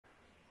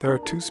There are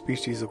two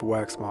species of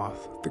wax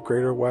moth, the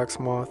greater wax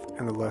moth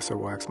and the lesser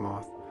wax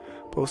moth.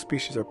 Both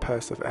species are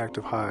pests of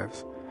active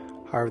hives.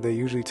 However, they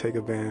usually take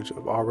advantage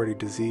of already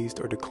diseased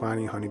or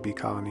declining honeybee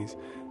colonies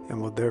and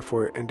will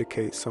therefore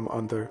indicate some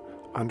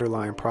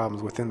underlying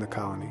problems within the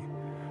colony.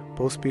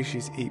 Both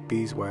species eat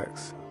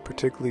beeswax,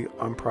 particularly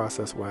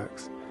unprocessed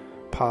wax,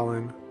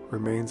 pollen,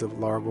 remains of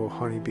larval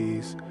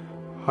honeybees,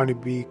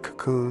 honeybee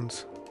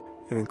cocoons,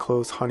 and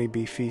enclosed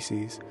honeybee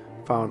feces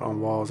found on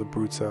walls of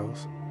brood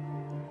cells.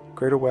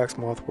 Greater wax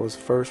moth was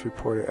first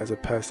reported as a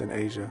pest in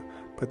Asia,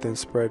 but then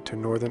spread to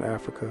northern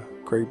Africa,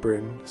 Great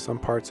Britain, some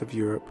parts of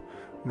Europe,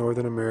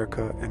 Northern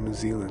America, and New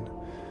Zealand.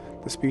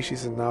 The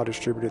species is now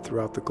distributed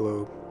throughout the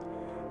globe.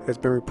 It has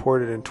been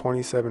reported in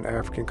 27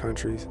 African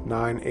countries,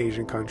 9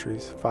 Asian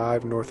countries,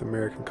 5 North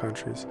American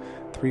countries,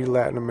 3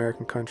 Latin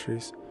American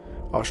countries,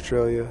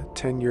 Australia,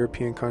 10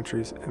 European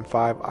countries, and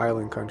 5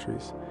 island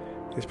countries.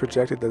 It is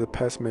projected that the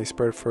pest may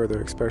spread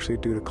further, especially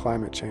due to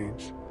climate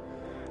change.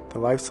 The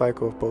life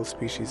cycle of both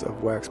species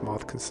of wax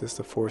moth consists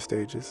of 4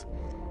 stages: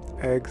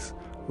 eggs,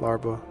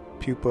 larvae,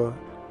 pupa,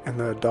 and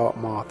the adult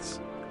moths.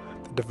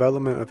 The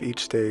development of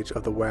each stage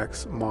of the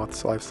wax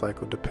moth's life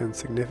cycle depends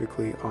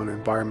significantly on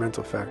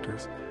environmental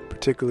factors,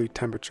 particularly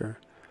temperature.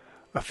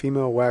 A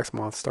female wax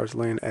moth starts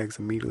laying eggs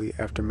immediately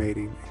after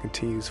mating and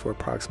continues for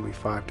approximately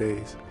 5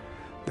 days.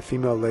 The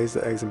female lays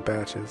the eggs in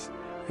batches,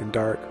 in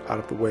dark,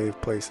 out-of-the-way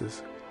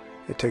places.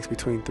 It takes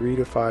between 3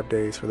 to 5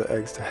 days for the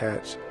eggs to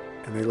hatch,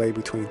 and they lay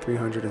between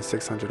 300 and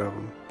 600 of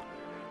them.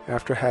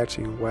 After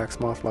hatching, wax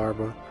moth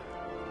larvae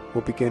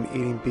will begin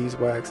eating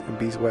beeswax and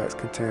beeswax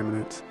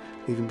contaminants,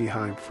 leaving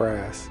behind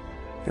frass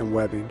and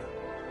webbing.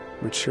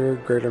 Mature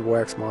greater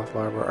wax moth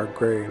larvae are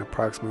gray and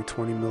approximately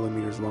 20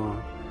 millimeters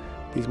long.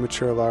 These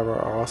mature larvae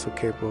are also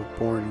capable of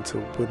boring into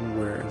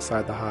woodenware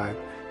inside the hive,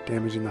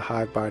 damaging the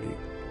hive body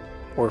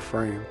or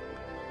frame.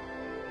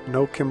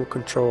 No chemical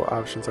control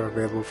options are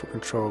available for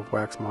control of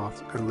wax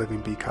moths and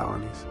living bee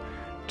colonies.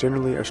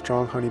 Generally, a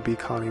strong honeybee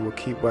colony will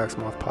keep wax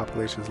moth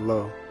populations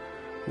low.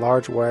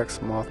 Large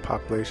wax moth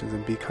populations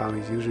in bee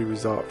colonies usually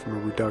result from a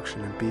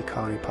reduction in bee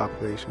colony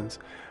populations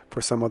for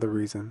some other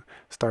reason: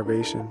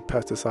 starvation,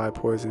 pesticide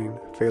poisoning,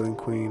 failing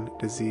queen,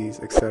 disease,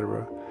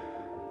 etc.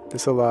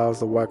 This allows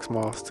the wax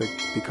moths to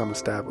become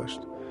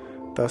established.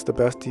 Thus, the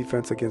best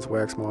defense against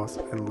wax moths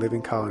and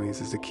living colonies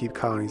is to keep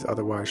colonies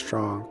otherwise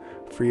strong,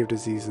 free of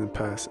diseases and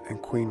pests,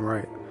 and queen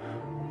right.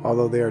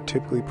 Although they are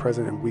typically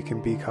present in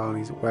weakened bee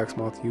colonies, wax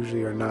moths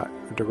usually are not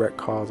a direct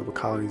cause of a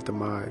colony's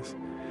demise.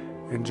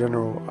 In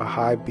general, a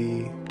high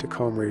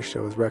bee-to-comb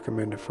ratio is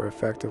recommended for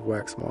effective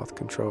wax moth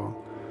control.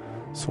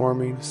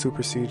 Swarming,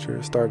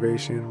 supersedure,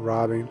 starvation,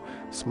 robbing,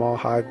 small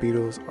hive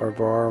beetles, or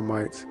varroa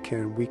mites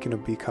can weaken a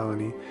bee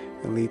colony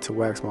and lead to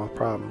wax moth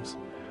problems.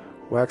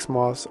 Wax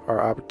moths are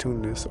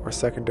opportunists or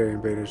secondary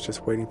invaders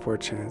just waiting for a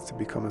chance to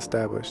become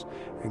established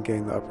and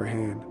gain the upper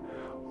hand.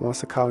 Once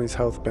the colony's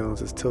health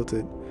balance is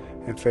tilted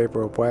in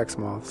favor of wax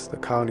moths, the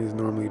colony is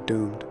normally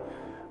doomed.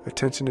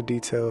 Attention to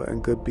detail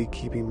and good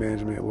beekeeping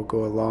management will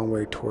go a long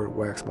way toward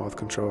wax moth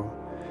control.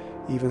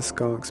 Even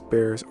skunks,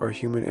 bears, or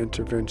human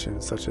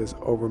intervention such as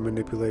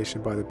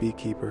over-manipulation by the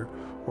beekeeper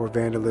or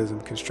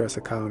vandalism can stress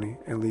a colony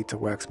and lead to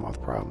wax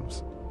moth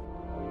problems.